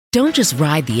Don't just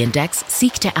ride the index,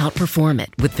 seek to outperform it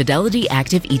with Fidelity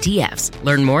Active ETFs.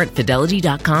 Learn more at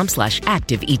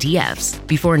fidelity.com/active ETFs.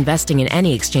 Before investing in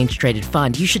any exchange-traded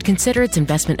fund, you should consider its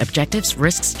investment objectives,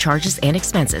 risks, charges, and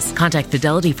expenses. Contact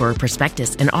Fidelity for a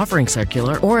prospectus, an offering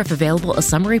circular, or if available, a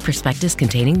summary prospectus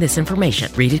containing this information.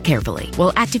 Read it carefully.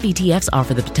 While active ETFs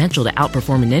offer the potential to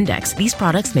outperform an index, these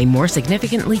products may more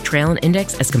significantly trail an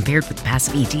index as compared with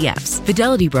passive ETFs.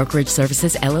 Fidelity Brokerage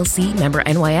Services, LLC, member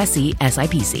NYSE,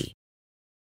 SIPC.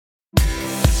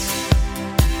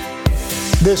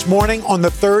 This morning on the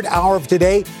third hour of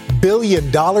Today,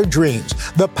 billion-dollar dreams.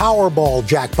 The Powerball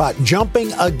jackpot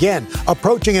jumping again,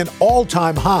 approaching an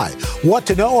all-time high. What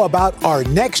to know about our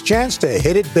next chance to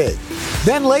hit it big.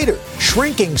 Then later,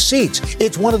 shrinking seats.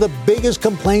 It's one of the biggest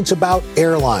complaints about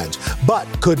airlines. But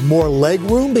could more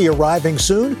legroom be arriving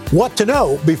soon? What to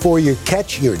know before you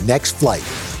catch your next flight.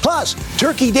 Plus,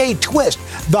 Turkey Day twist.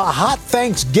 The hot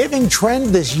Thanksgiving trend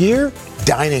this year?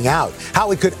 Dining out.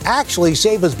 How it could actually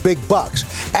save us big bucks.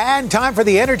 And time for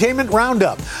the entertainment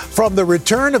roundup. From the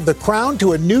return of The Crown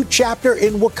to a new chapter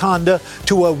in Wakanda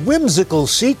to a whimsical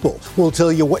sequel. We'll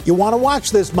tell you what you want to watch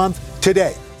this month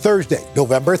today, Thursday,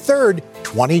 November 3rd,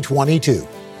 2022.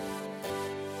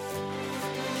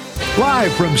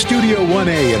 Live from Studio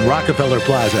 1A in Rockefeller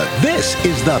Plaza, this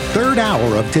is the third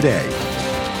hour of Today.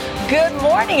 Good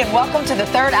morning and welcome to the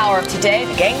third hour of Today.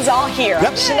 The gang's all here.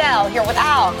 Yep. I'm Chanel here with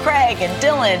Al, Craig, and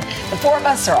Dylan. The four of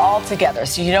us are all together.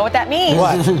 So you know what that means?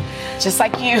 What? Just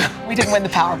like you, we didn't win the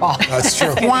Powerball. That's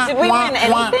true. Did we win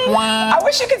anything? I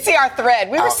wish you could see our thread.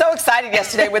 We were so excited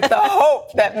yesterday with the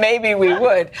hope that maybe we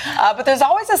would. But there's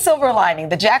always a silver lining.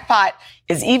 The jackpot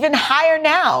is even higher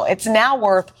now. It's now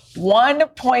worth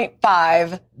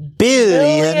 $1.5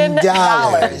 billion.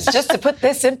 Just to put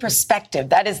this in perspective,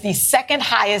 that is the second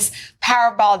highest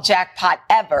Powerball jackpot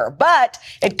ever. But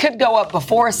it could go up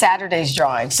before Saturday's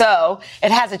drawing. So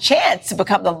it has a chance to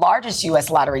become the largest U.S.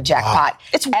 lottery jackpot.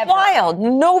 It's ever. wild.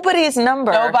 Nobody's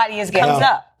number Nobody is getting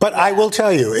up. But I will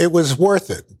tell you, it was worth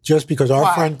it just because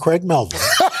our friend Craig Melvin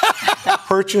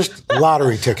purchased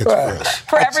lottery tickets for us.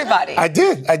 For everybody. I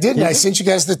did. And I sent you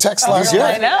guys the text last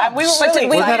night. I know. We were really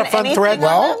Wasn't that a fun thread?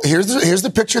 Well, here's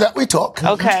the picture that we took.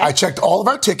 Okay. I checked all of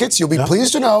our tickets. You'll be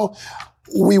pleased to know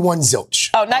we won zilch.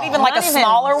 Oh, not even like a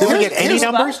smaller one? Did we get any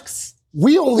numbers? Bucks?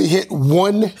 We only hit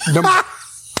one number.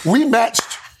 We matched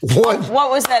one.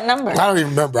 What was that number? I don't even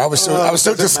remember. I was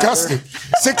so disgusted.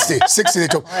 60 they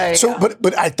told. So,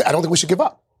 but I don't think we should give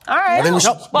up. All right. I think we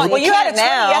should, well, you had a 20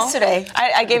 now. yesterday.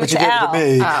 I gave it to You gave it Al. to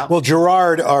me. Oh. Well,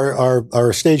 Gerard, our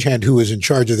stagehand who is in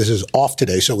charge of this, is off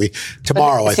today. So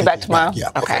tomorrow, I Is he think. back tomorrow? Yeah.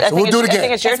 Okay. So we'll do it again. I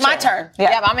think it's your It's my turn.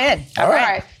 Yeah, I'm in. All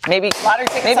right. Maybe Lottery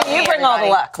tickets maybe on you me, bring all the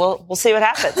everybody. luck. We'll see what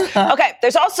happens. Okay.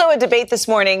 There's also a debate this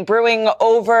morning brewing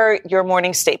over your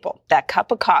morning staple, that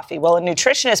cup of coffee. Well, a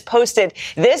nutritionist posted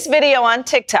this video on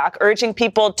TikTok urging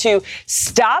people to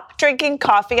stop drinking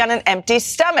coffee on an empty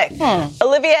stomach.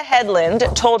 Olivia Headland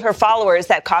told her followers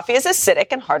that coffee is acidic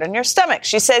and hard on your stomach.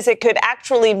 She says it could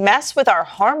actually mess with our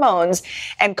hormones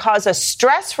and cause a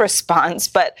stress response,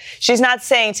 but she's not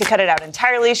saying to cut it out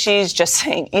entirely. She's just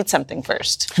saying eat something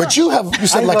first. But you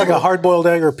said like a hard-boiled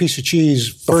egg or a piece of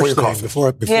cheese Before first your thing, coffee.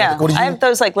 before Yeah, What do you- I have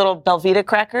those like little Belvita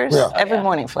crackers every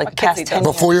morning for like the kids past eat 10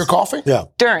 those. before your coffee? Yeah.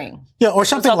 During. Yeah, or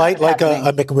something all light like happening.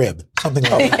 a McRib. Something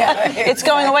like that. It's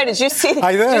going away. Did you see,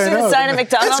 I know, did you see I know. the sign at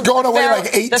McDonald's? It's going away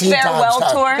like 18 The farewell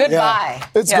times, tour? Goodbye.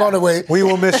 It's gone away. We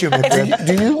will miss you, McRib.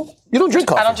 Do you? You don't drink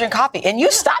coffee? I don't drink coffee. And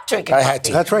you stopped drinking I coffee. had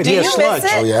to. That's right. Do He has you sludge.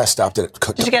 miss it? Oh yeah, I stopped it.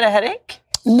 Did you get a headache?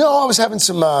 No, I was having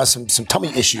some tummy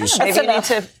issues. Maybe you need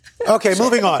to. Okay,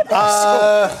 moving on.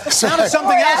 Now to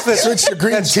something else Switch to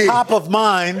green that's tea. top of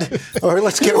mind. Or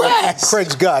let's get right to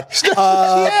Craig's gut.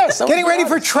 Yes, Getting ready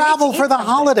for travel for the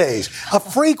holidays. A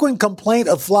frequent complaint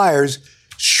of flyers.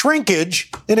 Shrinkage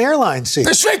in airline seats.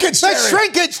 The shrinkage, Jerry. The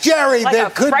shrinkage, Jerry. Like there a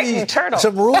could be frightened turtle.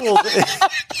 some rules.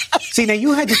 See, now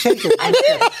you had to take it. I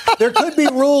did. There could be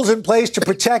rules in place to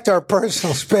protect our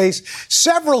personal space.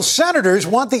 Several senators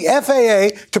want the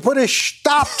FAA to put a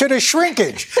stop to the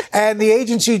shrinkage. And the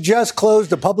agency just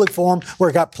closed a public forum where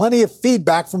it got plenty of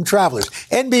feedback from travelers.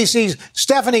 NBC's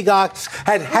Stephanie Gox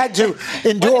had to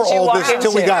endure did you all walk this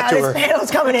till we into? got to her. This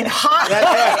panel's coming in hot.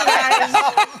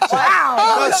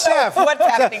 Wow. Steph, What's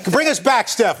happening? bring us back,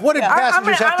 Steph. What did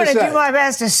passengers have to I'm say? gonna do my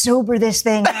best to sober this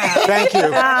thing out. Thank you.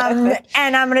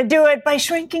 And I'm going to do it by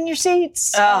shrinking your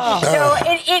seats. Oh. So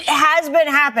it has been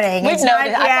happening. We've It's not,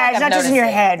 noticed- I feel like it's I've not just in your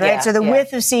noticed it. head, right? Yeah, So the yeah.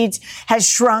 width of seats has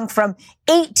shrunk from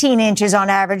 18 inches on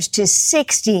average to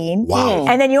 16. Wow.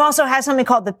 And then you also have something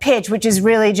called the pitch, which is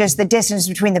really just the distance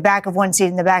between the back of one seat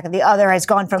and the back of the other, has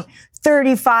gone from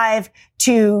 35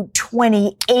 to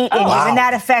 28 inches. Wow. And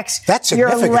that affects That's your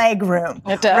significant. leg room.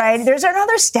 It does. Right? There's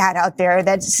another stat out there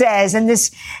that says, and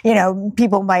this,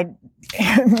 people might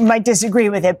disagree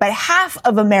with it, but half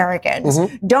of Americans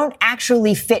don't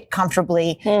actually fit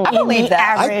comfortably in believe the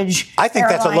that. average I think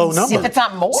that's a low airline number. seat. If it's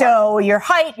not more. So your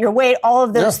height, your weight, all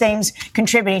of those things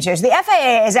contributing to it. So the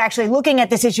FAA is actually looking at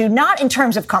this issue not in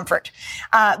terms of comfort,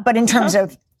 but in terms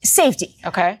of safety.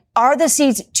 Okay. Are the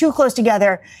seats too close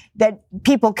together that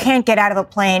people can't get out of a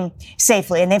plane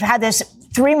safely? And they've had this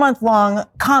 3-month-long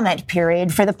comment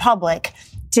period for the public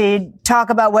to talk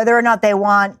about whether or not they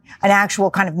want an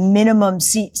actual kind of minimum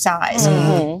seat size.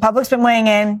 Public's been weighing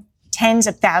in, tens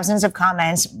of thousands of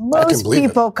comments, most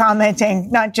people commenting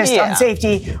not just on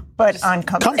safety, but on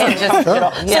comfort. So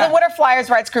then what are flyers'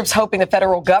 rights groups hoping the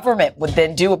federal government would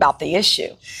then do about the issue?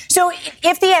 So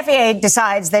if the FAA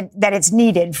decides that it's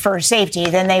needed for safety,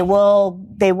 then they will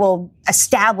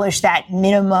establish that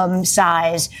minimum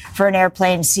size for an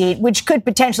airplane seat, which could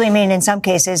potentially mean in some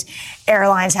cases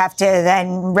airlines have to then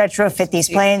retrofit these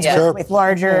planes with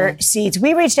larger seats.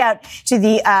 We reached out to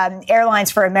the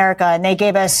Airlines for America, and they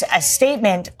gave us a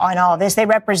statement on all this. They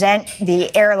represent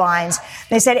the airlines.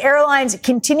 They said airlines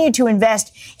continue to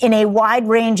invest in a wide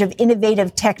range of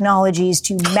innovative technologies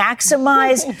to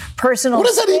maximize personal What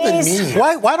does that even space.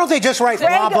 mean? Why don't they just write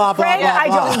blah, blah, blah, Craig, blah, I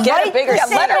blah? don't Get write a bigger-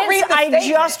 the let her read the statements, I statement.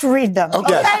 just read them.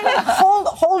 Okay.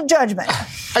 Hold judgment.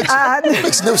 It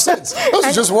makes no sense. Those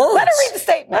are just words. Let her read the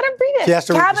statement. Let her read it. She has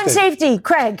to read the Cabin statement. safety,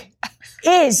 Craig,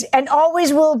 is and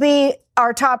always will be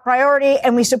our top priority,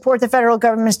 and we support the federal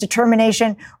government's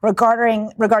determination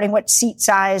regarding what seat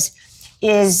size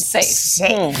is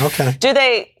safe. Okay. Do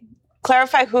they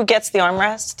clarify who gets the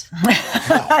armrest?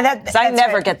 I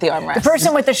never get the armrest. The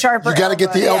person with the sharper You got to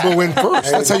get the elbow in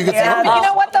first. That's how you get the elbow. But you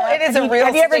know what, though? It is a real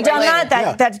Have you ever done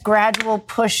situation. that gradual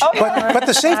push? But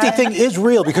the safety thing is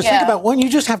real because think about when you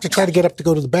just have to try to get up to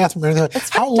go to the bathroom or anything.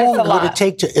 How long would it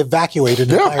take to evacuate an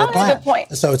entire That's plane? a good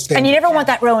point. So it's And you never want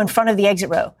that row in front of the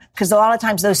exit row because a lot of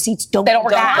times those seats don't They don't go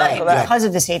work back out. because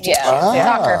of the safety.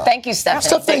 Soccer. Thank you, Stephanie.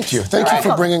 Steph, thank you. Thank you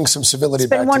for bringing some civility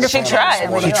back Been to the wonderful.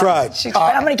 panel. She tried.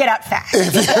 But I'm going to get out fast.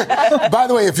 By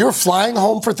the way, if you're flying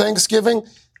home for Thanksgiving,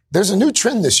 there's a new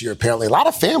trend this year, apparently. A lot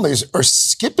of families are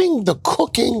skipping the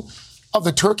cooking of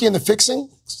the turkey and the fixing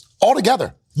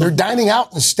altogether. They're dining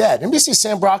out instead. NBC's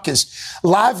Sam Brock is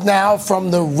live now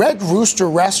from the Red Rooster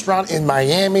restaurant in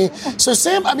Miami. So,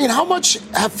 Sam, I mean, how much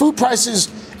have food prices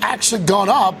actually gone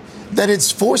up that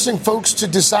it's forcing folks to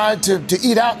decide to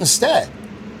eat out instead?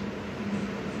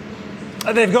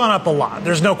 They've gone up a lot.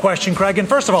 There's no question, Craig. And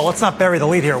first of all, let's not bury the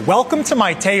lead here. Welcome to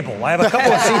my table. I have a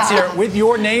couple of seats here with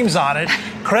your names on it.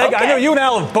 Craig, I know you and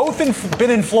Al have both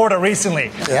been in Florida recently.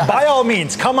 Yeah. By all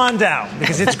means, come on down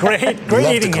because it's great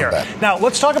eating here. back. Now,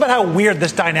 let's talk about how weird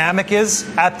this dynamic is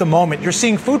at the moment. You're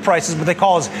seeing food prices, what they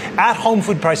call as at-home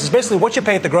food prices, basically what you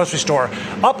pay at the grocery store,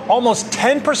 up almost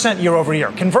 10% year over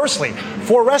year. Conversely,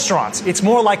 for restaurants, it's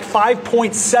more like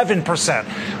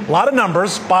 5.7%. A lot of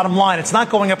numbers. Bottom line, it's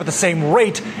not going up at the same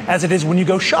rate as it is when you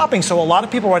go shopping. So a lot of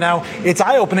people right now, it's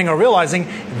eye-opening, are realizing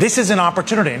this is an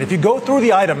opportunity. And if you go through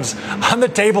the items on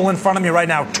the table in front of me right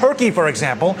now, turkey, for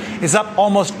example, is up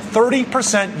almost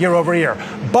 30% year over year.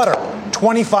 Butter,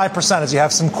 25%, as you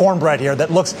have some cornbread here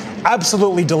that looks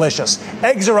absolutely delicious.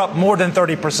 Eggs are up more than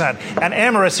 30%. And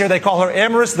Amaris here, they call her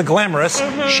Amaris the Glamorous,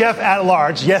 chef at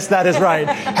large, yes, that is right,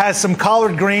 has some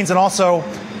collard greens and also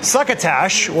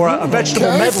succotash, or a vegetable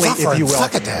medley, if you will.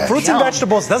 Succotash. Fruits and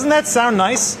vegetables, doesn't that sound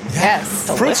nice?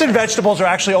 Yes. Fruits and vegetables are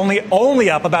actually only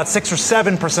up about 6 or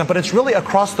 7%, but it's really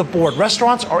across the board.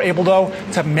 Restaurants are able, though,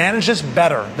 to manage this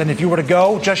better than if you were to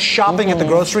go just shopping at the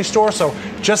grocery store, so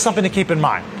just something to keep in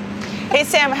mind. Hey,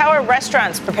 Sam, how are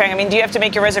restaurants preparing? I mean, do you have to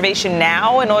make your reservation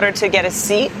now in order to get a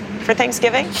seat for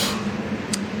Thanksgiving?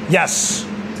 Yes.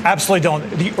 Absolutely don't.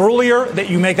 The earlier that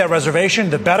you make that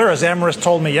reservation, the better. As Amaris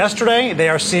told me yesterday, they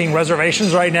are seeing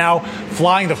reservations right now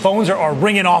flying. The phones are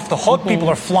ringing off the hook. People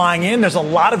are flying in. There's a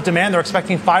lot of demand. They're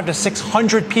expecting 500 to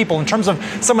 600 people. In terms of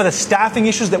some of the staffing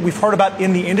issues that we've heard about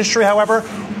in the industry, however,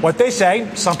 what they say,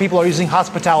 some people are using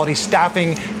hospitality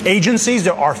staffing agencies.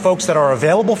 There are folks that are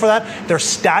available for that. They're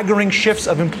staggering shifts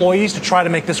of employees to try to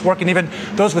make this work. And even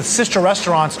those with sister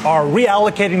restaurants are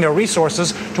reallocating their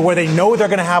resources to where they know they're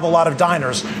going to have a lot of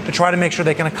diners to try to make sure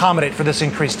they can accommodate for this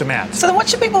increased demand. So then what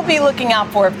should people be looking out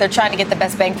for if they're trying to get the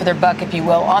best bang for their buck, if you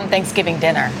will, on Thanksgiving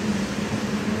dinner?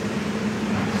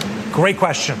 Great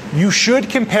question. You should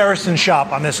comparison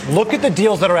shop on this. Look at the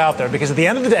deals that are out there because at the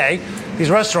end of the day, these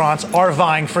restaurants are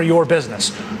vying for your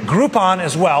business. Groupon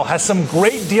as well has some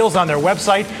great deals on their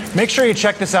website. Make sure you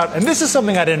check this out. And this is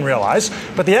something I didn't realize,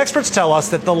 but the experts tell us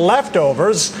that the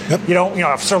leftovers,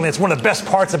 certainly it's one of the best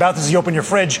parts about this is you open your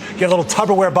fridge, you get little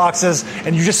Tupperware boxes,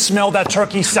 and you just smell that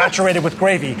turkey saturated with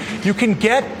gravy. You can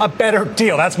get a better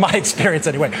deal. That's my experience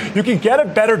anyway. You can get a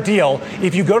better deal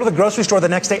if you go to the grocery store the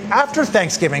next day after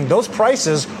Thanksgiving. Those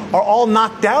prices are all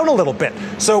knocked down a little bit.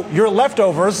 So your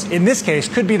leftovers, in this case,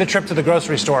 could be the trip to the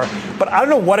grocery store. But I don't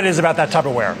know what it is about that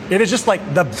Tupperware. It is just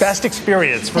like the best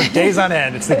experience for days on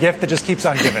end. It's the gift that just keeps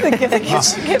on giving.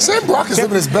 Sam Brock is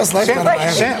living his best life.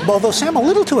 Although Sam a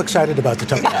little too excited about the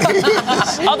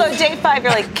Tupperware. Although day 5,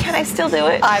 you're like, can I still do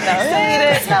it? I know. Still eat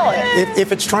it. Smell it.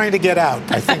 If it's trying to get out,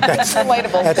 I think that's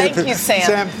relatable. Thank you, Sam.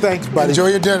 Sam, thanks, buddy. Enjoy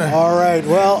your dinner. All right.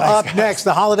 Well, up next,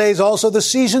 the holidays, also the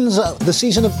season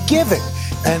of giving.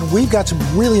 And we've got some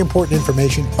really important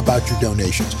information about your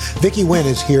donations. Vicky Nguyen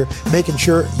is here making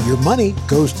sure your money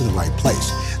goes to the right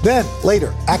place. Then,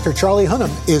 later, actor Charlie Hunnam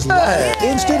is live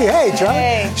in studio. Hey,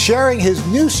 Charlie. Sharing his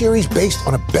new series based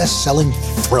on a best-selling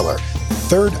thriller.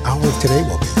 Third hour of today.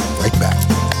 We'll be right back.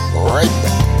 Right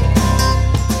back.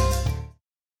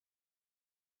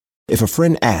 If a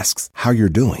friend asks how you're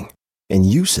doing, and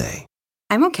you say,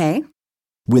 I'm okay.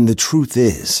 When the truth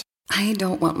is, I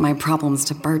don't want my problems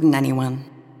to burden anyone.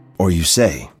 Or you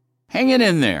say, hang it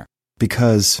in there.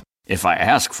 Because if I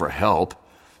ask for help,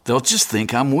 they'll just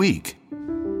think I'm weak.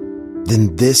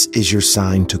 Then this is your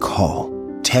sign to call,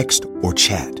 text, or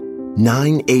chat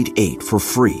 988 for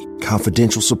free,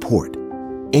 confidential support.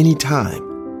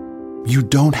 Anytime. You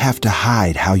don't have to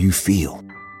hide how you feel.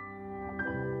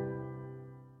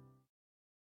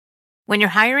 When you're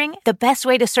hiring, the best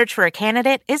way to search for a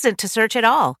candidate isn't to search at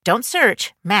all. Don't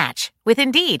search, match with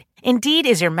Indeed. Indeed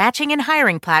is your matching and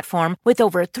hiring platform with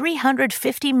over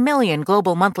 350 million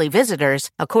global monthly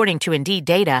visitors, according to Indeed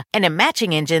data, and a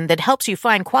matching engine that helps you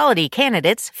find quality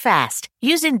candidates fast.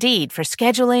 Use Indeed for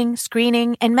scheduling,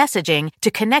 screening, and messaging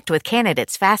to connect with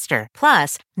candidates faster.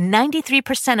 Plus,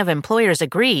 93% of employers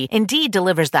agree Indeed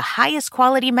delivers the highest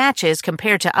quality matches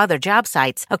compared to other job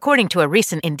sites, according to a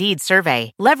recent Indeed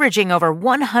survey. Leveraging over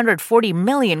 140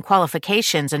 million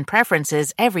qualifications and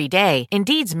preferences every day,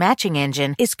 Indeed's matching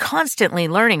engine is constantly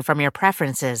learning from your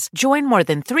preferences. Join more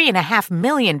than 3.5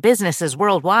 million businesses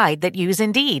worldwide that use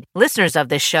Indeed. Listeners of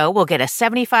this show will get a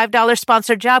 $75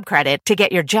 sponsored job credit to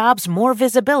get your jobs more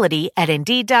visibility at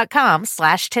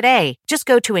Indeed.com/today. Just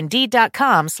go to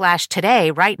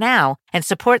Indeed.com/today right now and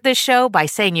support this show by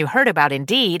saying you heard about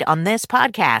Indeed on this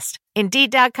podcast.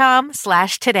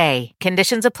 Indeed.com/today.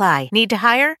 Conditions apply. Need to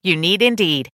hire? You need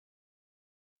Indeed.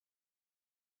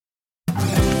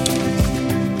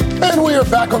 And we are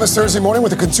back on this Thursday morning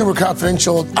with the Consumer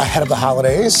Confidential ahead of the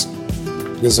holidays.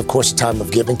 It is, of course, a time of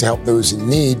giving to help those in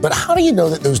need. But how do you know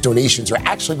that those donations are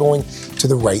actually going to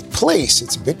the right place?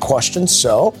 It's a big question.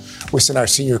 So we sent our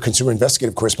senior consumer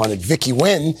investigative correspondent, Vicky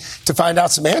Nguyen, to find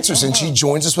out some answers. And she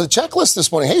joins us with a checklist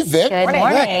this morning. Hey, Vic. Good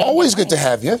morning. Always good to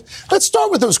have you. Let's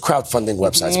start with those crowdfunding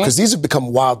websites, because these have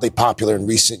become wildly popular in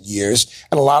recent years.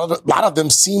 And a lot of them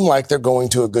seem like they're going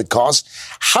to a good cause.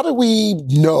 How do we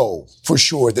know for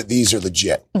sure that these are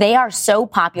legit? They are so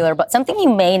popular, but something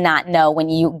you may not know when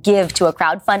you give to a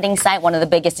crowdfunding site, one of the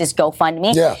biggest is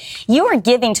GoFundMe. Yeah. You are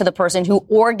giving to the person who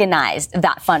organized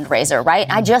that fundraiser, right?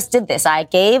 I just did this. I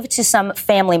gave to some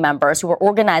family members who were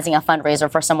organizing a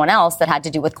fundraiser for someone else that had to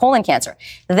do with colon cancer.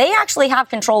 They actually have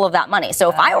control of that money. So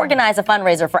if I organize a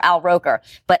fundraiser for Al Roker,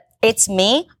 but it's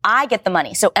me, I get the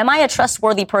money. So am I a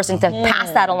trustworthy person to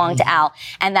pass that along to Al,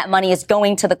 and that money is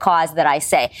going to the cause that I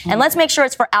say? And let's make sure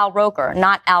it's for Al Roker,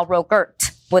 not Al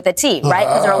Rokert with a T, right?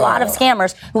 Because there are a lot of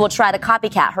scammers who will try to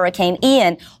copycat Hurricane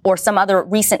Ian or some other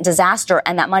recent disaster,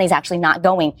 and that money's actually not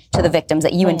going to the victims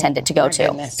that you intended to go to.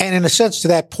 And in a sense, to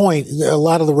that point, a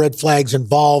lot of the red flags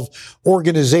involve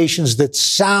organizations that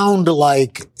sound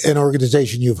like an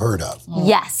organization you've heard of.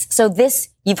 Yes. So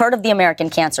you've heard of the American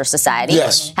Cancer Society.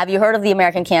 Yes. Have you heard of the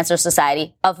American Cancer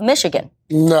Society of Michigan?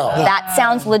 No. That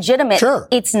sounds legitimate. Sure.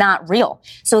 It's not real.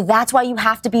 So that's why you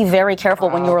have to be very careful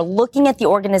when you're looking at the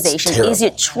organization. Is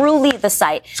it truly the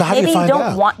site? So how do you find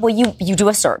out? You do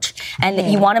a search, and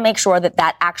you want to make sure that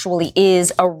that actually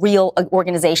is a real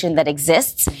organization that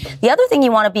exists. The other thing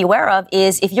you want to be aware of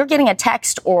is if you're getting a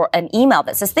text or an email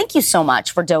that says, thank you so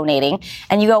much for donating,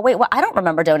 and you go, wait, well, I don't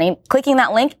remember donating. Clicking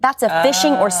that link, that's a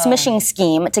phishing or smishing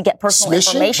scheme to get personal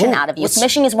information out of you.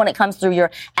 Smishing is when it comes through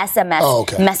your SMS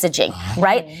messaging.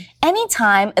 right?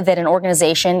 Anytime that an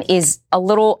organization is a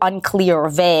little unclear or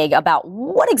vague about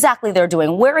what exactly they're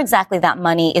doing, where exactly that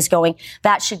money is going,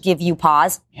 that should give you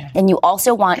pause. And you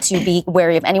also want to be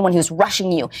wary of anyone who's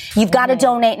rushing you. You've got to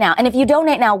donate now. And if you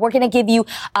donate now, we're going to give you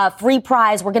a free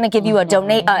prize. We're going to give you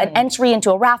an entry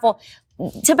into a raffle.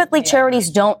 Typically,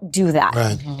 charities don't do that.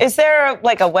 Right. Is there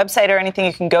like a website or anything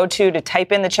you can go to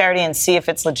type in the charity and see if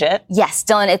it's legit? Yes,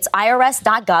 Dylan, it's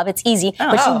irs.gov. It's easy.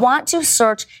 But you want to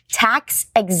search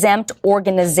tax-exempt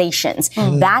organizations.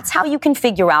 That's how you can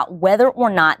figure out whether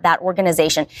or not that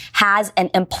organization has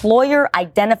an employer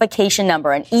identification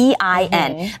number, an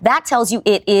EIN. That tells you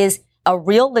it is a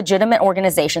real legitimate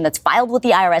organization that's filed with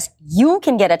the IRS. You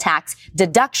can get a tax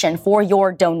deduction for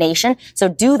your donation. So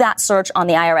do that search on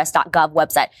the irs.gov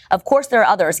website. Of course, there are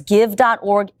others.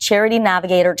 Give.org, Charity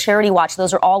Navigator, Charity Watch.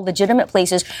 Those are all legitimate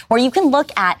places where you can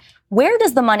look at where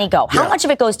does the money go? How much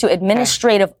of it goes to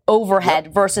administrative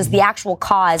overhead versus the actual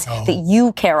cause that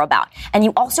you care about? And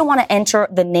you also want to enter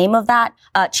the name of that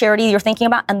charity you're thinking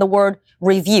about and the word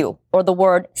review or the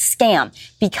word scam,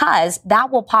 because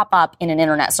that will pop up in an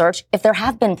internet search if there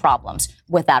have been problems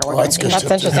with that organization. That's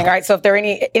interesting. All right. So if there are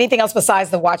anything else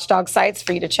besides the watchdog sites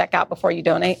for you to check out before you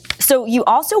donate? So you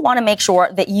also want to make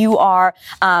sure that you are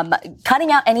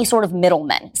cutting out any sort of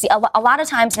middlemen. See, a lot of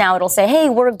times now it'll say, hey,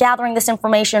 we're gathering this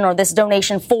information or this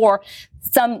donation for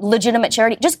some legitimate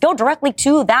charity. Just go directly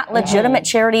to that legitimate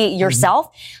charity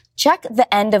yourself. Check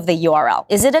the end of the URL.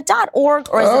 Is it a .org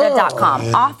or is it a .com?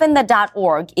 Yeah. Often the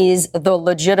 .org is the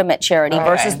legitimate charity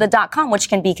versus the .com, which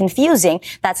can be confusing.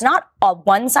 That's not a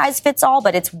one-size-fits-all,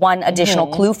 but it's one additional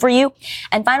clue for you.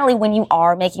 And finally, when you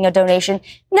are making a donation,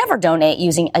 never donate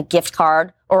using a gift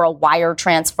card or a wire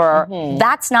transfer.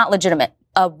 That's not legitimate.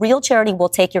 A real charity will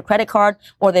take your credit card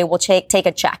or they will take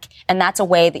a check. And that's a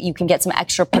way that you can get some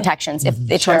extra protections if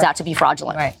it turns out to be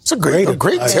fraudulent. Right. It's a great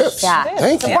tip. Yeah.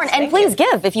 Thank you. And please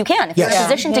give if you can. If you're in a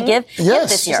position to give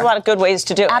this year. There's a lot of good ways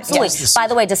to do it. Absolutely. By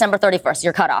the way, December 31st,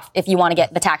 you're cut off if you want to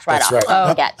get the tax write-off.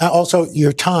 Right. Also,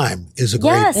 your time is a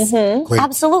great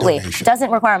absolutely. donation.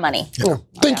 Doesn't require money. Yeah.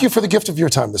 Thank you for the gift of your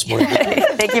time this morning.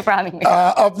 Thank you for having me.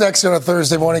 Up next on a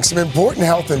Thursday morning, some important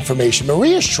health information.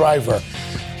 Maria Shriver.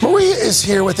 Maria is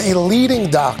here with a leading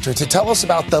doctor to tell us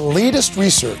about the latest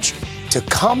research to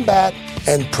combat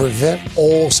and prevent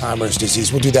Alzheimer's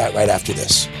disease. We'll do that right after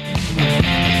this.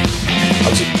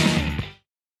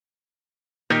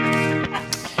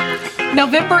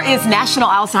 November is National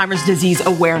Alzheimer's Disease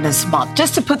Awareness Month.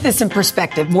 Just to put this in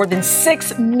perspective, more than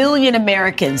 6 million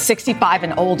Americans 65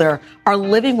 and older are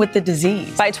living with the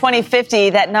disease. By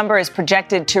 2050, that number is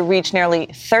projected to reach nearly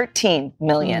 13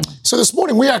 million. So this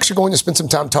morning, we're actually going to spend some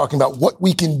time talking about what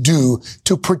we can do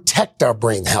to protect our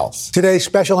brain health. Today's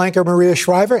special anchor, Maria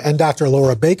Shriver, and Dr.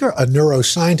 Laura Baker, a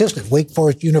neuroscientist at Wake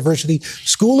Forest University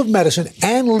School of Medicine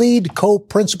and lead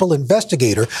co-principal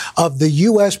investigator of the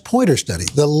U.S. Pointer Study,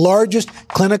 the largest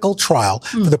clinical trial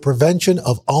for the prevention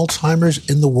of Alzheimer's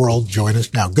in the world. Join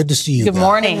us now. Good to see you. Good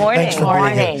morning. Thanks for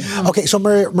being here. Okay, so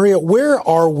Maria, where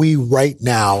are we right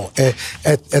now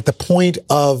at the point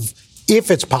of, if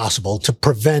it's possible, to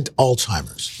prevent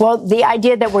Alzheimer's? Well, the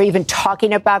idea that we're even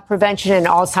talking about prevention and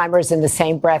Alzheimer's in the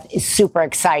same breath is super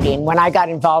exciting. When I got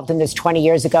involved in this 20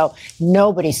 years ago,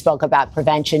 nobody spoke about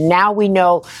prevention. Now we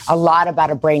know a lot about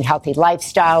a brain-healthy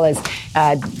lifestyle, as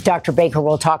Dr. Baker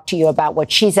will talk to you about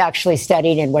what she's actually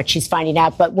studied and what she's finding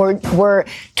out. But we're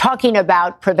talking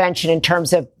about prevention in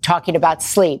terms of talking about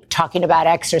sleep, talking about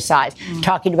exercise,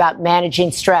 talking about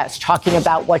managing stress, talking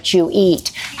about what you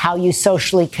eat, how you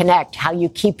socially connect, how you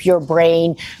keep your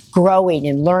brain growing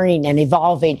and learning and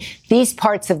evolving. These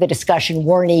parts of the discussion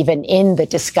weren't even in the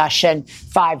discussion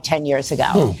 5-10 years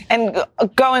ago. And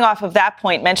going off of that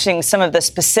point, mentioning some of the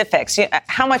specifics,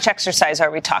 how much exercise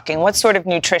are we talking? What sort of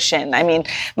nutrition? I mean,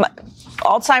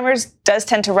 Alzheimer's does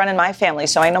tend to run in my family,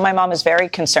 so I know my mom is very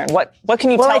concerned. What can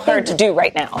you tell her to do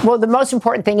right now? Well, the most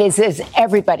important thing is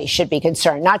everybody should be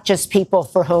concerned, not just people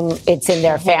for whom it's in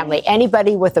their family.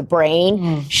 Anybody with a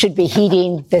brain should be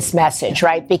heeding this message,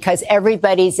 right? Because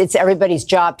it's everybody's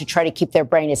job to try to keep their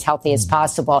brain as healthy as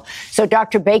possible. So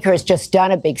Dr. Baker has just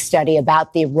done a big study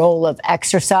about the role of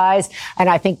exercise. And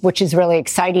I think, which is really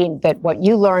exciting, that what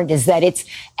you learned is that it's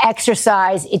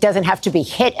exercise. It doesn't have to be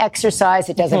HIIT exercise.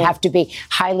 It doesn't have to be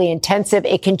highly intensive.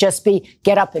 It can just be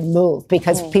get up and move,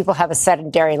 because people have a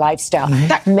sedentary lifestyle.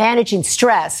 Managing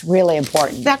stress, really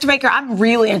important. Dr. Baker, I'm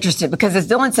really interested because, as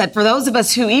Dylan said, for those of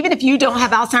us who, even if you don't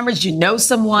have Alzheimer's, you know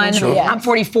someone. I'm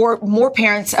 44, more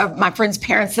parents of my friends'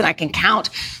 parents than I can count.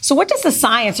 So what does the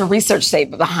science or research say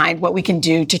behind what we can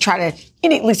do to try to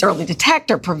at least early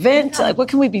detect or prevent? Like, what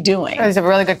can we be doing? Those are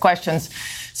really good questions.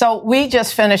 So we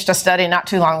just finished a study not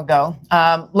too long ago,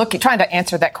 trying to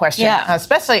answer that question,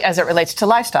 especially as it relates to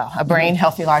lifestyle, a brain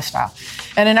healthy lifestyle.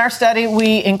 And in our study,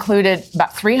 we included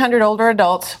about 300 older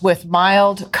adults with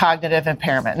mild cognitive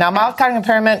impairment. Now, mild cognitive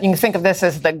impairment, you can think of this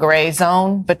as the gray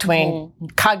zone between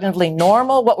cognitively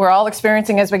normal, what we're all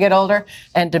experiencing as we get older,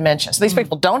 and dementia. So these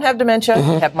people don't have dementia,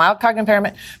 have mild cognitive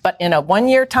impairment, but in a 1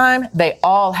 year time, they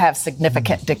all have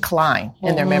significant decline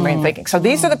in their memory and thinking. So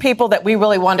these are the people that we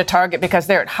really want to target because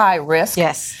they're at high risk.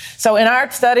 Yes. So in our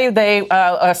study, they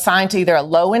assigned to either a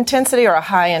low intensity or a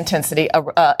high intensity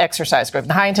exercise group.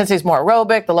 The high intensity is more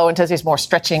aerobic. The low intensity is more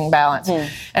stretching balance.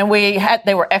 And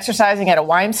they were exercising at a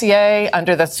YMCA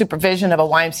under the supervision of a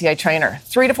YMCA trainer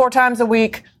 3 to 4 times a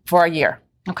week for a year.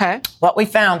 Okay. What we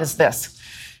found is this.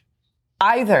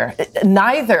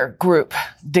 Neither group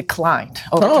declined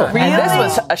over time. Really? And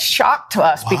this was a shock to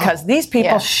us because these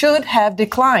people should have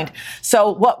declined.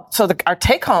 So our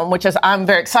take home, which is I'm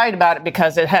very excited about it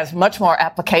because it has much more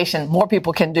application. More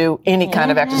people can do any kind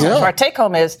of exercise. So our take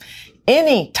home is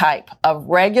any type of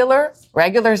regular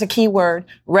is a key word,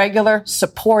 regular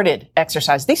supported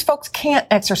exercise. These folks can't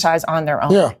exercise on their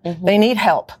own. Yeah. They need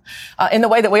help in the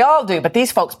way that we all do, but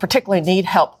these folks particularly need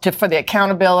help for the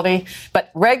accountability. But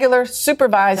regular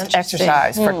supervised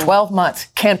exercise for 12 months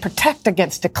can protect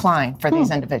against decline for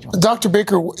these individuals. Dr.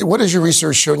 Baker, what has your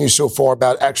research shown you so far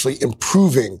about actually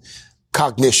improving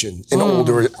cognition in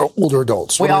older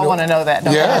adults? We all want to know that,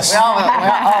 don't we? We're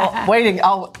all waiting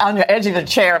on the edge of the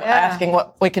chair asking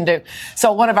what we can do.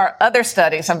 So one of our other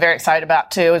studies I'm very excited about,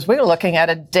 too, is we were looking at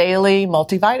a daily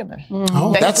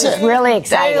multivitamin. That's it. Really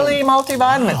exciting. Daily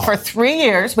multivitamin. For 3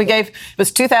 years, it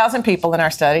was 2,000 people in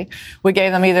our study. We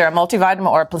gave them either a multivitamin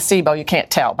or a placebo. You can't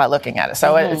tell by looking at it.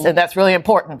 So that's really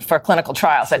important for clinical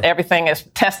trials, that everything is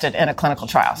tested in a clinical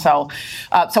trial. So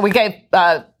we gave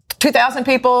 2,000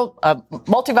 people a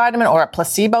multivitamin or a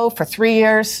placebo for 3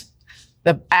 years.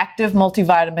 The active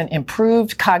multivitamin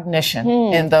improved cognition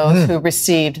in those who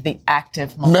received the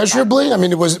active multivitamin. Measurably? I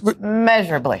mean, it was...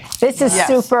 Measurably. This is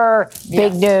super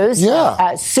big news.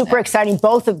 Yeah. Super exciting.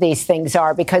 Both of these things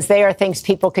are, because they are things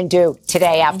people can do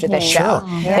today after the show.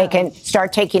 They can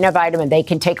start taking a vitamin. They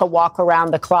can take a walk around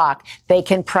the clock. They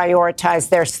can prioritize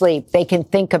their sleep. They can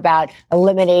think about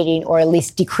eliminating or at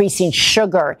least decreasing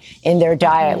sugar in their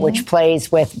diet, which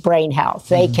plays with brain health.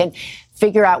 They can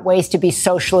figure out ways to be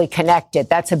socially connected.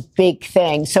 That's a big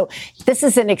thing. So this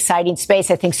is an exciting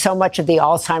space. I think so much of the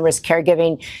Alzheimer's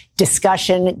caregiving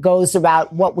discussion goes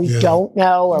about what we don't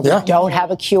know or we don't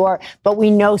have a cure, but we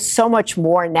know so much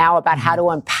more now about how to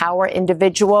empower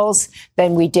individuals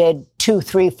than we did 2,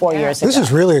 3, 4 years ago. This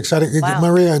is really exciting.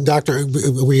 Maria and Doctor,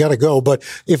 we got to go, but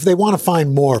if they want to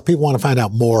find more, people want to find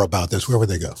out more about this, where would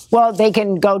they go? Well, they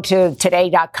can go to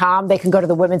today.com. They can go to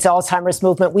the Women's Alzheimer's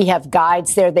Movement. We have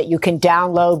guides there that you can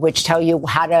download, which tell you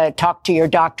how to talk to your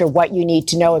doctor, what you need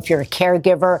to know if you're a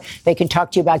caregiver. They can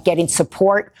talk to you about getting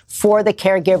support for the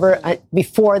caregiver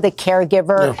before the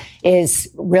caregiver is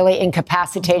really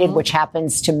incapacitated, which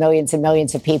happens to millions and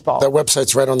millions of people. That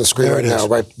website's right on the screen right now,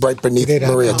 right beneath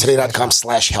Maria,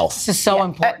 today.com/health. This is so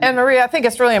important. And Maria, I think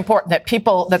it's really important that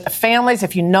the families,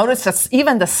 if you notice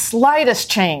even the slightest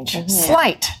change,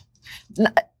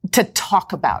 to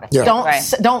talk about it. Yeah.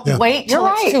 Don't wait till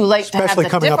it's too late to have Especially the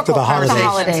coming up to the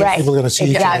holidays. Right. People are going to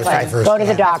see each other first. Go to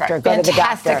the doctor. Go to the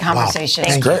doctor. Fantastic conversation. Wow.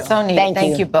 Thank you. So neat.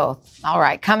 Thank you both. All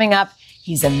right. Coming up,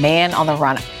 he's a man on the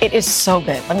run. It is so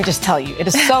good. Let me just tell you, it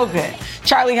is so good.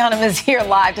 Charlie Hunnam is here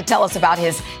live to tell us about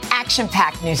his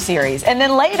action-packed new series. And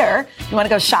then later, you want to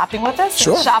go shopping with us?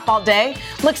 Sure. Shop all day.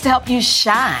 Looks to help you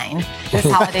shine this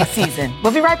holiday season.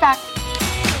 We'll be right back.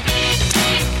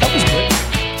 That was good.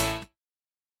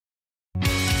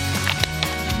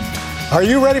 Are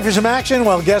you ready for some action?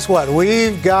 Well, guess what?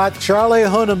 We've got Charlie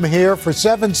Hunnam here for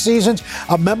 7 seasons,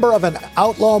 a member of an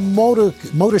outlaw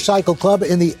motorcycle club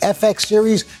in the FX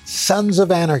series Sons of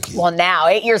Anarchy. Well, now,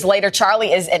 8 years later,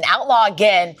 Charlie is an outlaw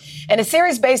again in a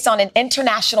series based on an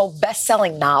international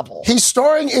best-selling novel. He's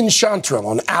starring in Chanterelle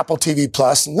on Apple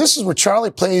TV+, and this is where Charlie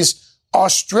plays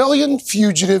Australian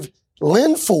fugitive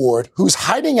Lynn Ford, who's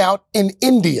hiding out in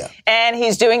India. And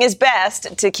he's doing his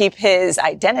best to keep his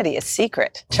identity a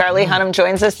secret. Charlie Hunnam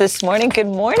joins us this morning. Good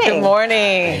morning. Good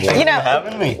morning. Thank you for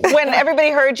having me. When everybody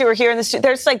heard you were here in the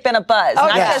studio, there's been a buzz.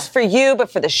 Not just for you,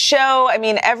 but for the show. I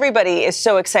mean, everybody is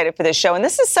so excited for this show. And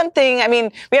this is something,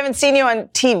 we haven't seen you on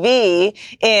TV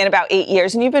in about 8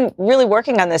 years, and you've been really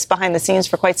working on this behind the scenes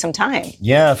for quite some time.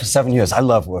 Yeah, for 7 years. I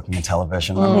love working in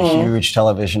television. I'm a huge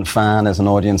television fan as an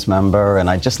audience member, and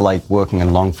I just like working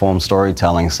in long-form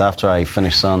storytelling. So after I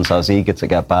finished Sons, I was eager to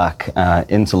get back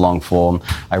into long-form.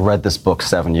 I read this book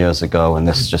 7 years ago, and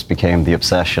this just became the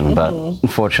obsession. But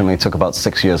unfortunately, it took about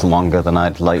 6 years longer than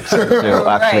I'd like to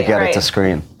actually get it to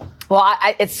screen. Well,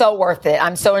 it's so worth it.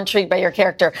 I'm so intrigued by your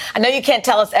character. I know you can't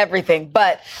tell us everything,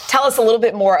 but tell us a little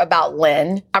bit more about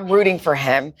Lynn. I'm rooting for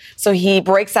him. So he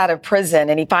breaks out of prison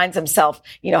and he finds himself,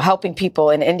 helping people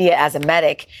in India as a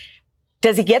medic.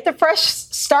 Does he get the fresh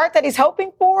start that he's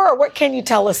hoping for, or what can you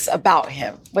tell us about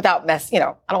him without I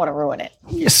don't want to ruin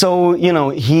it. So,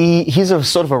 he's a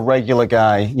sort of a regular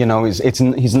guy.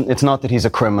 It's not that he's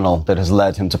a criminal that has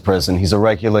led him to prison. He's a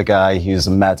regular guy. He's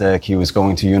a medic. He was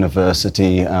going to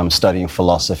university, studying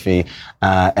philosophy,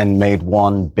 and made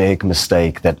one big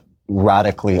mistake that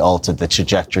radically altered the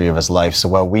trajectory of his life. So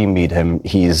where we meet him,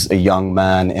 he's a young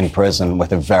man in prison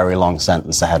with a very long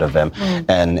sentence ahead of him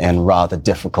and in rather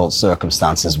difficult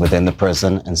circumstances within the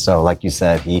prison. And so, like you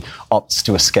said, he opts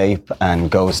to escape and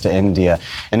goes to India.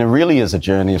 And it really is a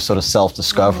journey of sort of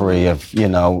self-discovery of,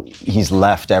 he's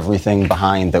left everything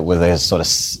behind that with his sort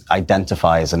of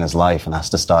identifies in his life and has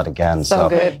to start again. So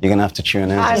good. You're going to have to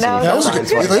tune in. I know. That was a good.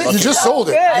 You just sold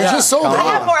it. You just sold it. I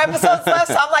have more episodes left,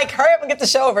 so I'm like, hurry up and get the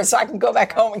show over so I can go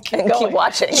back home and keep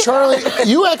watching. Charlie,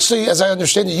 you actually, as I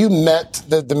understand it, you met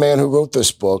the man who wrote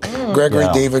this book, Gregory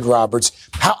David Roberts.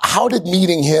 How did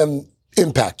meeting him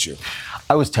impact you?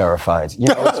 I was terrified.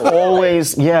 It's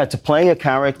always, to play a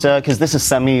character, because this is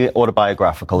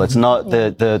semi-autobiographical. It's not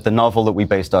the novel that we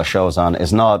based our shows on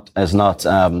is not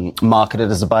marketed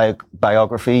as a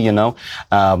biography,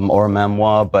 or a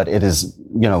memoir, but it is,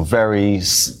 very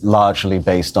largely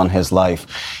based on his life.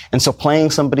 And so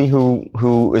playing somebody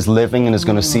who is living and is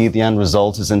going to see the end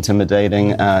result is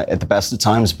intimidating at the best of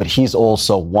times, but he's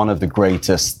also one of the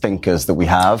greatest thinkers that we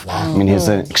have. Wow. I mean, he's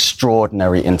an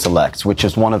extraordinary intellect, which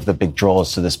is one of the big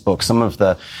draws to this book. Some of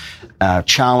the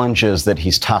challenges that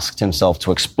he's tasked himself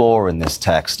to explore in this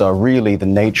text are really the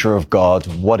nature of God,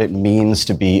 what it means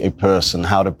to be a person,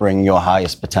 how to bring your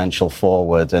highest potential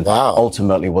forward, and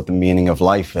ultimately what the meaning of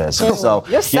life is. And so,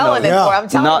 you're selling it for, I'm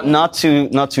telling you.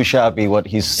 Not too shabby what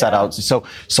he's set out. So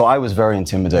I was very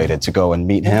intimidated to go and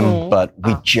meet him, but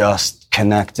we just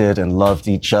connected and loved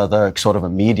each other sort of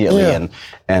immediately.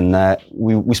 And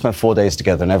we spent 4 days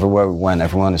together, and everywhere we went,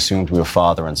 everyone assumed we were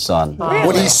father and son. Really?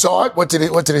 When he saw it, what did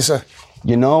he say?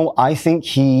 I think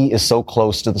he is so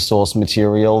close to the source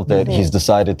material that he's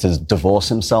decided to divorce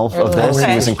himself of this. Okay.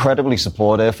 He was incredibly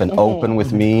supportive and open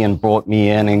with me and brought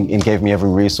me in and gave me every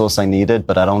resource I needed,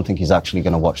 but I don't think he's actually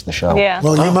going to watch the show. Yeah.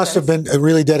 Well, you must have been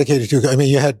really dedicated to,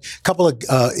 you had a couple of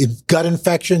gut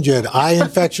infections, you had eye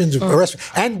infections,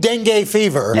 and dengue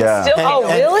fever. Yeah.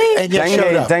 Really?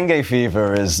 And dengue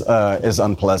fever is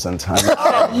unpleasant.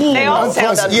 They all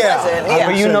sound unpleasant. Yeah.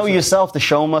 But yourself, the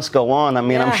show must go on. I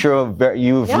mean, I'm sure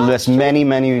you've missed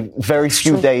many, very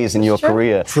few days in your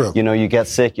career. True. You get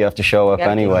sick, you have to show up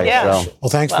anyway. Yeah. So. Well,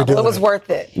 thanks for doing it. It was worth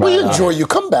it. We enjoy you.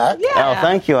 Come back. Yeah. Oh,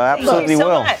 thank you. I absolutely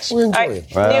will. Thank you so We much.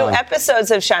 enjoy you. New episodes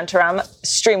of Shantaram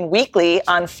stream weekly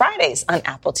on Fridays on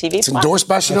Apple TV+. It's endorsed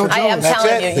by Chanel Jones. I am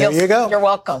telling you. There you go. You're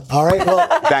welcome. All right.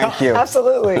 Well, thank you.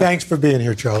 Absolutely. Thanks for being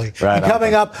here, Charlie. Right and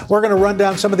coming up, we're going to run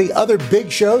down some of the other big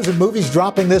shows and movies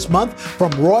dropping this month,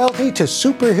 from royalty to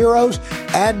superheroes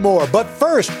and more. But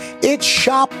first, it's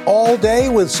Shop All Day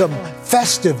with some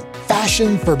festive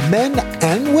fashion for men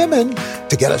and women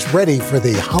to get us ready for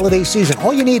the holiday season.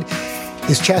 All you need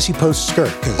is Chassis Post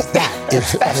skirt, because that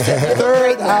is festive.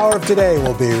 Third hour of today.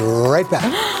 We'll be right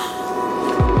back.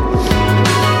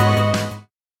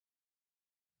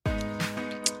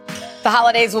 The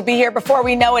holidays will be here before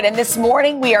we know it, and this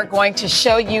morning we are going to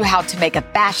show you how to make a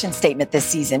fashion statement this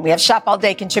season. We have Shop All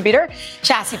Day contributor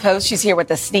Chassis Post. She's here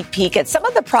with a sneak peek at some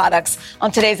of the products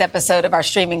on today's episode of our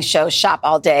streaming show, Shop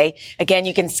All Day. Again,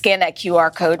 you can scan that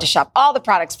QR code to shop all the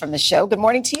products from the show. Good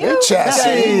morning to you. Hey,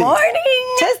 Chassis. Good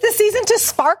morning. 'Tis the season to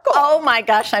sparkle. Oh my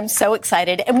gosh, I'm so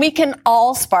excited. And we can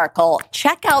all sparkle.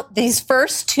 Check out these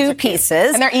first two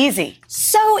pieces. And they're easy.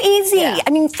 So easy. Yeah. I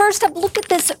mean, first up, look at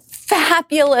this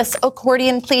fabulous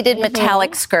accordion pleated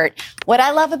metallic skirt. What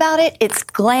I love about it, it's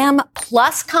glam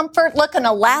plus comfort. Look, an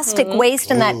elastic waist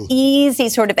and that easy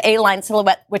sort of A-line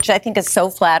silhouette, which I think is so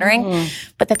flattering.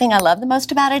 But the thing I love the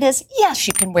most about it is, yes,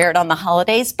 you can wear it on the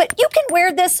holidays, but you can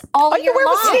wear this all year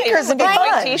long. With sneakers and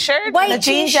white t-shirt, white and a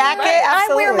jean t-shirt. jacket.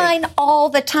 I wear mine all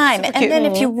the time. Super and cute. then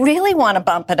if you really want to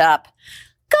bump it up,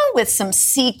 go with some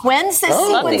sequins. This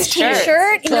sequins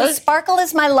t-shirt. Sparkle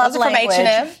is my love Those are from language.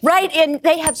 H&M. Right, and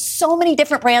they have so many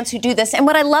different brands who do this. And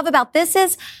what I love about this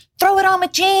is throw it on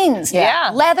with jeans,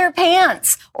 leather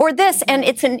pants, or this, and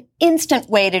it's an instant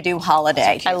way to do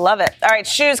holiday. I love it. All right,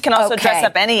 shoes can also dress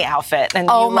up any outfit. And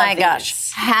oh my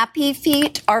gosh, happy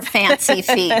feet are fancy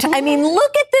feet. I mean,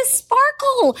 look at this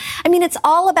sparkle. I mean, it's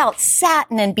all about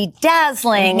satin and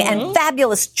bedazzling and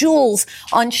fabulous jewels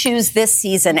on shoes this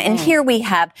season. And here we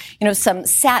have, some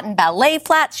satin ballet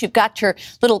flats. You've got your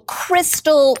little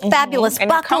crystal fabulous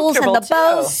buckles and the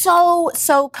bows.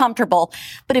 So comfortable.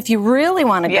 But if you really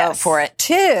want to go for it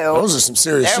too, those are some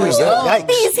serious shoes.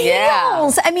 These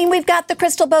heels. I mean, we've got the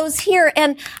crystal bows here,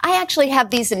 and I actually have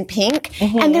these in pink,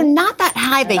 and they're not that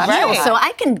high of a heel, so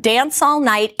I can dance all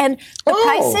night. And the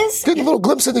prices, good little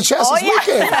glimpse of the chest this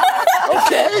weekend.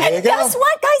 Okay, and guess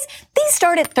what, guys? These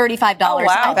start at $35.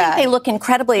 I think they look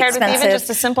incredibly expensive. With even just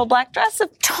a simple black dress.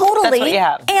 Totally. That's what you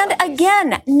have. And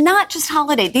again, not just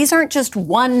holiday. These aren't just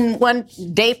one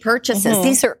day purchases.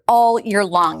 These are all year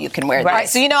long. You can wear these. Right.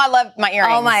 So I love my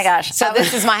earrings. Oh my gosh. So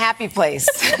this is my happy place.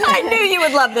 I knew you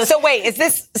would love this. So wait, is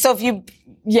this, so if you...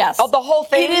 Yes. Oh, the whole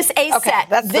thing? It is a set.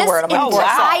 That's this the word. This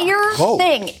entire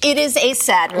thing, it is a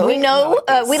set. Really? We know,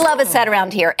 we love a set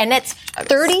around here. And it's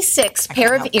 36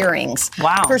 pair of earrings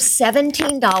for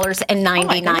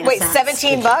 $17.99. Wait,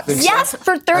 $17? Yes,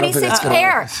 for 36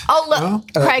 pair. Oh,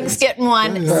 look, Craig's getting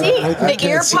one. See, the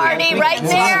ear party right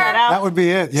there. That would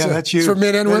be it. Yeah, that's you. For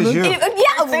men and women? Yeah,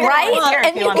 right.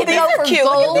 And you can go for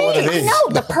gold. No,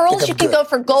 the pearls, you can go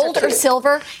for gold or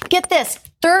silver. Get this.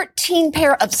 13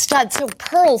 pair of studs, so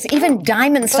pearls, even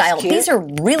diamond style. These are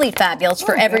really fabulous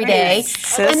for every day.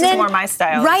 So this is more my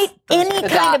style. Right, any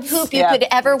kind of hoop you could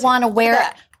ever want to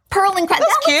wear. Pearl and crown.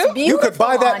 That's cute. You could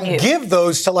buy that and give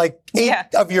those to like 8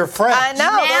 of your friends. I know.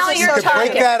 Now you're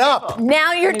talking. Break that up.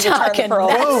 Now you're talking.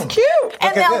 That's cute.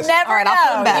 And they'll never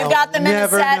know. You got them in a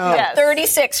set.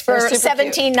 36 for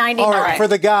 $17.99. All right, for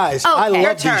the guys, I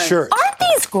love these shirts. Aren't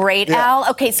these great, Al?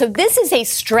 Okay, so this is a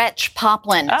stretch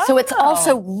poplin. So it's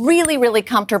also really, really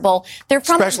comfortable. They're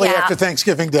from especially after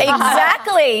Thanksgiving Day.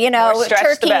 Exactly.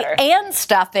 Turkey and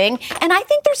stuffing. And I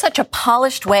think they're such a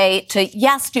polished way to,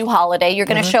 do holiday. You're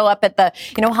going to show up at the,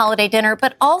 holiday dinner,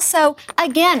 but also,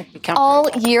 again, all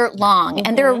year long.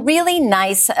 And they're a really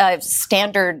nice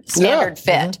standard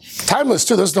fit. Timeless,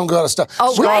 too. Those don't go out of style.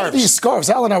 Oh, right. These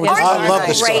scarves. Al and I were just I love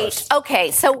the scarves.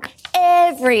 Okay, so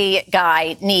every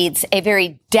guy needs a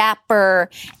very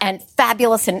dapper and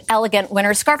fabulous and elegant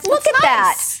winter scarf. Look at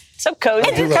that. So cozy.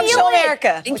 And come show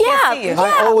America.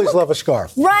 I always love a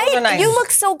scarf. Right? Nice. You look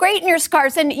so great in your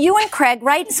scarves. And you and Craig,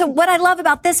 right? So what I love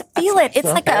about this, feel it. It's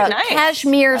like a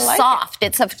cashmere soft.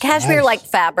 It's a cashmere-like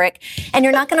fabric. And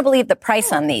you're not going to believe the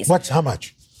price on these. How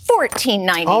much?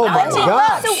 $14.99. Oh, my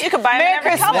gosh. So you can buy them in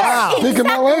every color. Wow. Speaking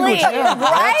my language. Right?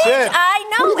 That's it. I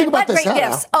know. What do you think about What this great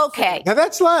hat? gifts. Okay. Now I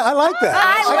like that.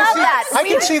 I love that. I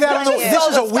can see that on this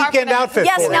is a weekend outfit.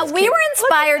 Yes, for now it. we were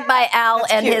inspired by Al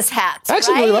and his hats. I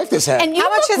actually really like this hat. And you How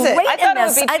much look is it? great I thought in it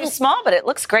would this. be too small, but it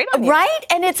looks great on you. Right?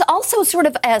 And it's also sort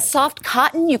of a soft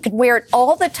cotton. You can wear it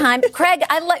all the time. Craig,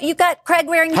 you got Craig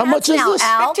wearing How hats much is now, this?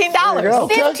 Al. $15.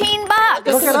 $15.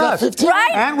 Look at us. 15.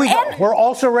 Right? And we're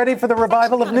also ready for the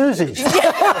revival of Newsies.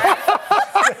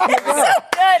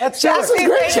 That's This is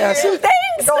great, Chassie.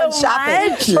 Thanks Going so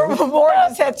shopping. much. For more,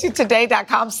 just head to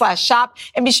today.com/shop.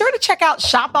 And be sure to check out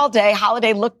Shop All Day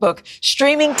Holiday Lookbook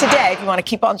streaming today if you want to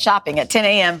keep on shopping at 10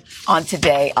 a.m. on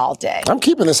Today All Day. I'm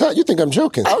keeping this hat. You think I'm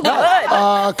joking. Oh,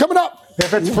 good. Coming up.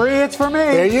 If it's free, it's for me.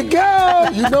 There you go.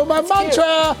 You know my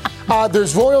mantra.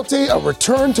 There's royalty, a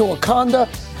return to Wakanda,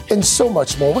 and so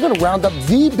much more. We're going to round up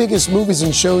the biggest movies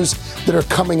and shows that are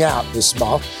coming out this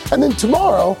month. And then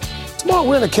tomorrow we're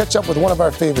going to catch up with one of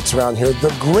our favorites around here,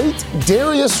 the great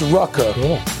Darius Rucker.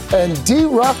 Cool. And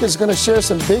D-Rock is going to share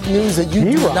some big news that you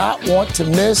do not want to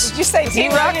miss. Did you say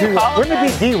D-Rock? Wouldn't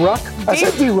it be D-Rock? I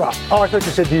said D-Rock. Oh, I thought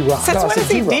you said D-Rock. Since when is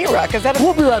he D-Rock? Is that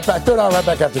We'll be right back. Third hour, right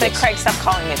back after Say, this. Craig, stop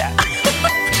calling me that.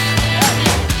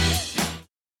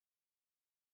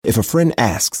 If a friend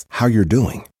asks how you're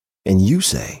doing, and you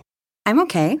say, I'm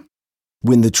okay.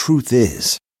 when the truth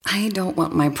is, I don't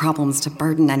want my problems to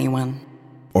burden anyone.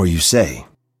 or you say,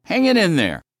 Hang it in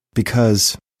there.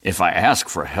 because, If I ask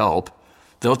for help,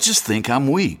 they'll just think I'm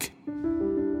weak.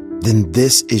 then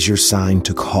this is your sign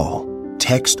to call,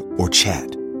 text, or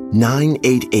chat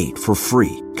 988 for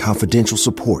free, confidential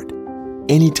support.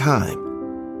 Anytime.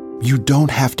 You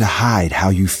don't have to hide how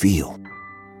you feel.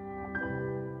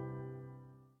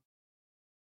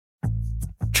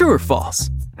 True or false?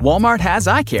 Walmart has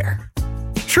eye care.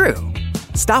 True.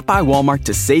 Stop by Walmart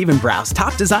to save and browse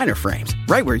top designer frames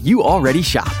right where you already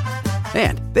shop.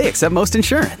 And they accept most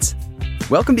insurance.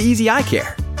 Welcome to Easy Eye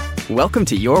Care. Welcome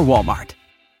to your Walmart.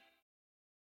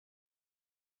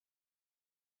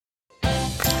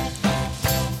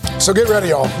 So get ready,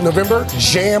 y'all. November,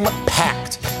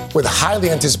 jam-packed with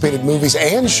highly anticipated movies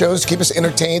and shows to keep us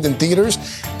entertained in theaters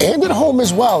and at home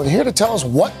as well. And here to tell us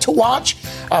what to watch,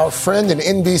 our friend and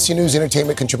NBC News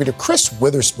entertainment contributor Chris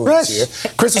Witherspoon is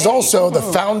here. Chris is also the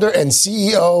founder and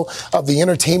CEO of the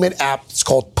entertainment app. It's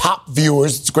called Pop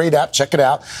Viewers. It's a great app. Check it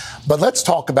out. But let's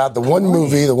talk about the one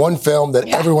movie, the one film that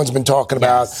everyone's been talking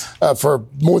about for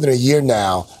more than a year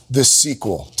now. The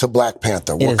sequel to Black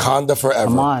Panther, Wakanda Forever.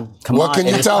 Come on. What can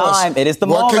you tell us? It is the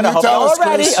what moment. Can you tell us,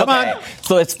 ready. Chris? Okay.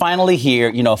 So it's finally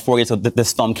here. 4 years ago,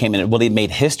 this film came in. It really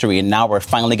made history, and now we're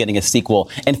finally getting a sequel.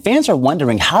 And fans are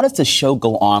wondering, how does the show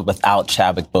go on without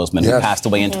Chadwick Boseman, who passed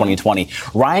away in 2020?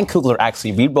 Ryan Coogler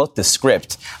actually rewrote the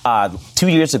script 2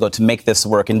 years ago to make this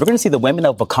work. And we're going to see the women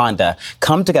of Wakanda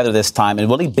come together this time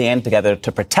and really band together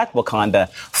to protect Wakanda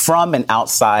from an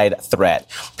outside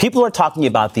threat. People are talking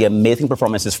about the amazing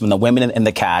performances from the women in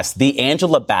the cast, the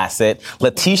Angela Bassett,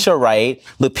 Letitia Wright,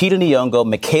 Lupita Nyong'o,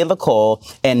 Michaela Cole,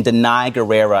 and Danai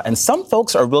Gurira. And some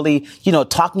folks are really,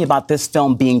 talking about this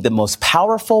film being the most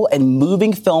powerful and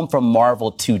moving film from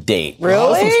Marvel to date.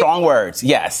 Really? Some strong words,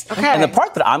 yes. Okay. And the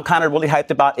part that I'm kind of really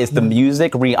hyped about is the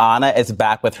music. Rihanna is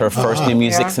back with her first new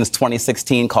music since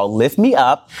 2016 called Lift Me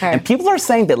Up. Okay. And people are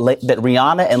saying that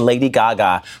Rihanna and Lady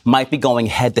Gaga might be going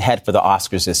head-to-head for the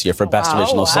Oscars this year for Best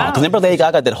Original Song. Because remember Lady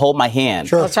Gaga did Hold My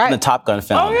Hand in the Top Gun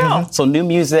film. Oh, yeah. So new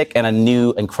music and a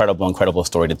new incredible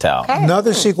story to tell. Okay.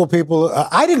 Another sequel, people,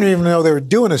 I didn't even know they were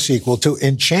doing a sequel to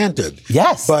Enchanted.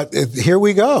 Yes. But here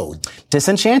we go.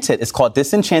 Disenchanted. It's called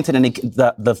Disenchanted, and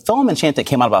the film Enchanted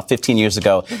came out about 15 years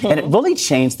ago, and it really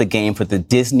changed the game for the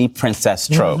Disney princess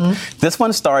trope. This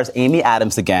one stars Amy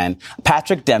Adams again,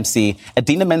 Patrick Dempsey,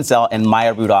 Idina Menzel, and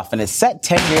Maya Rudolph, and it's set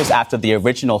 10 years after the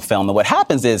original film. And what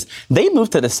happens is they move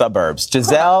to the suburbs.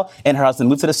 Giselle and her husband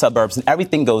move to the suburbs, and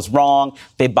everything goes wrong.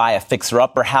 They buy a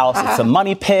fixer-upper house. It's a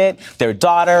money pit. Their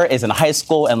daughter is in high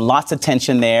school, and lots of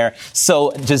tension there.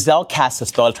 So Giselle casts a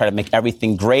spell to try to make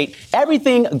everything great.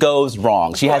 Everything goes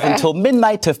wrong. She has until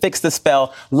midnight to fix the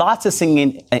spell. Lots of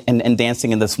singing and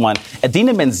dancing in this one.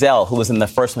 Idina Menzel, who was in the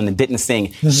first one and didn't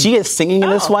sing, she is singing in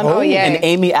this one. And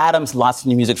Amy Adams, lots of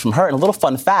new music from her. And a little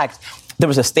fun fact, there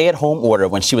was a stay-at-home order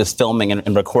when she was filming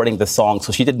and recording the song,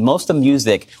 so she did most of the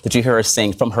music that you hear her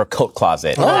sing from her coat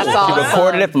closet. She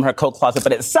recorded it from her coat closet,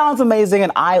 but it sounds amazing,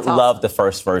 and I love the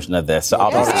first version of this. So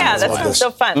that sounds so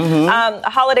fun.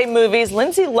 Holiday movies,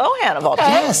 Lindsay Lohan of all time.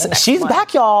 Yes, she's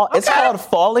back, y'all. It's called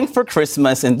Falling for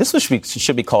Christmas, and this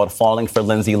should be called Falling for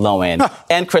Lindsay Lohan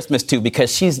and Christmas too,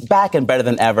 because she's back and better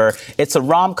than ever. It's a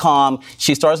rom-com.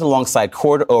 She stars alongside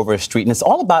Cord Overstreet, and it's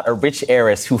all about a rich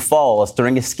heiress who falls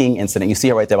during a skiing incident. You see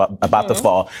her right there about the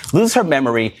fall. Loses her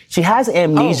memory. She has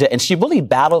amnesia, and she really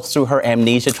battles through her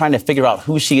amnesia, trying to figure out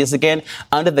who she is again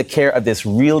under the care of this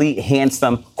really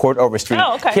handsome Cord Overstreet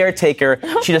caretaker.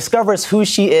 She discovers who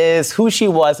she is, who she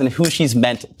was, and who she's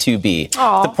meant to be. It's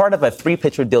a part of a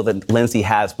 3-picture deal that Lindsay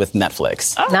has with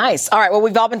Netflix. Nice. All right. Well,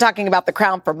 we've all been talking about The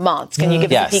Crown for months. Can you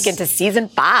give us a peek into season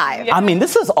 5? I mean,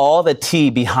 this is all the tea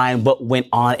behind what went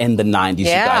on in the 90s, you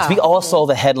guys. We all saw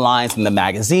the headlines in the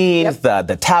magazines,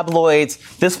 the tabloids.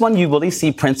 This one, you really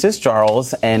see Princess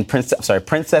Charles and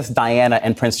Princess Diana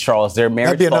and Prince Charles. Their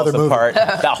marriage falls apart.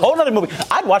 That whole other movie.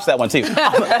 I'd watch that one too.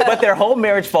 But their whole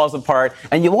marriage falls apart.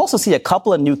 And you also see a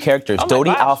couple of new characters,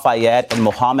 Dodi Al-Fayed and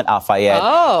Mohammed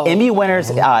Al-Fayed. Emmy winners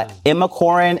Emma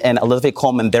Corrin and Elizabeth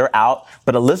Coleman, they're out.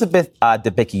 But Elizabeth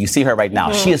Debicki, you see her right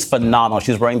now. She is phenomenal.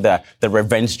 She's wearing the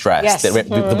revenge dress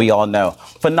that we all know.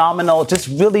 Phenomenal. Just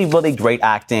really, really great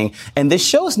acting. And this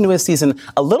show's newest season,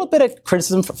 a little bit of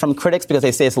criticism from critics because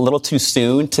they say it's a little too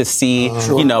soon to see,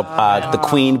 the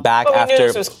Queen back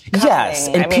after. Yes,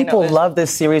 and people love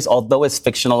this series, although it's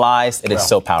fictionalized. It is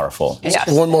so powerful.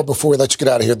 One more before we let you get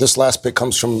out of here. This last bit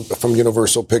comes from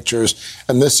Universal Pictures,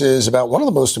 and this is about one of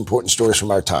the most important stories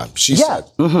from our time. She said.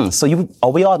 So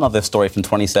we all know this story from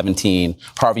 2017,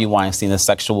 Harvey Weinstein, the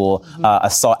sexual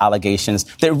assault allegations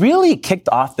that really kicked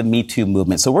off the Me Too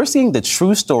movement. So we're seeing the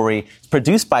true story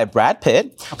produced by Brad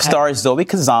Pitt, stars Zoe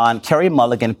Kazan, Carey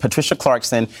Mulligan, Patricia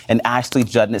Clarkson, and Ashley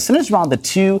Judd. And it centers around the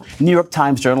 2 New York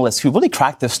Times journalists who really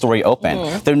cracked this story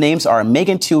open. Their names are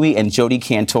Megan Twohey and Jodi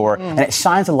Cantor, and it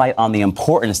shines a light on the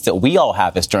importance that we all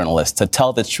have as journalists to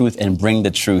tell the truth and bring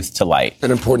the truth to light.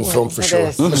 An important film for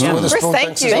sure. Chris,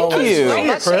 thank you. Thank you.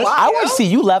 Chris. I want to see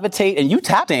you levitate and you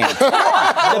tap dance. The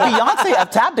Beyonce of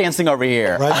tap dancing over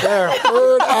here. Right there.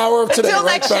 Third hour of today. Until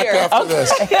right next back year. after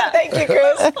this. Thank you,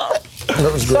 Chris.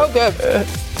 That was great. So good.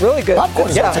 Really good. Popcorn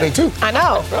is out today, too. I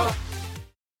know.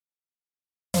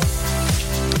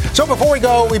 So So before we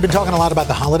go, we've been talking a lot about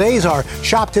the holidays. Our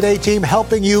Shop Today team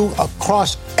helping you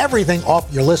across everything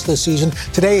off your list this season.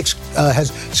 Today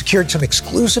has secured some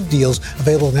exclusive deals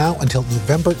available now until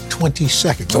November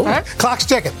 22nd. Okay. Clock's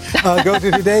ticking. Go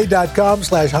to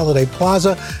today.com/Holiday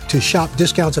Plaza to shop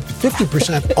discounts up to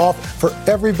 50% off for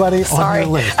everybody on your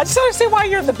list. I just don't understand why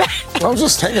you're in the back. I was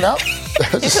just hanging out.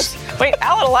 Wait,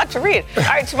 Alan, a lot to read. All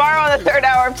right, tomorrow on the third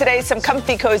hour of today, some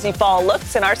comfy, cozy fall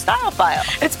looks in our style file.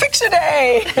 It's picture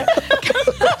day.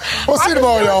 We'll see you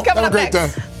tomorrow, y'all. Have a great day.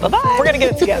 Bye-bye. We're going to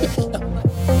get it together.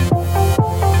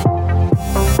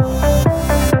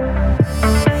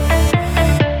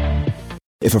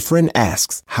 If a friend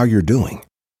asks how you're doing,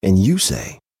 and you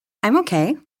say, I'm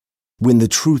okay. When the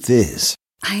truth is,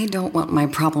 I don't want my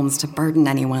problems to burden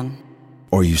anyone.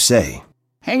 Or you say,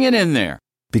 Hang it in there.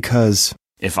 Because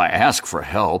if I ask for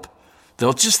help,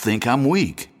 they'll just think I'm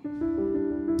weak.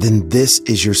 Then this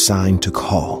is your sign to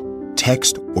call,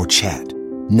 text, or chat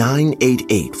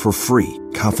 988 for free,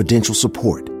 confidential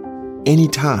support.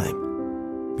 Anytime.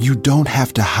 You don't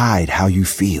have to hide how you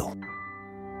feel.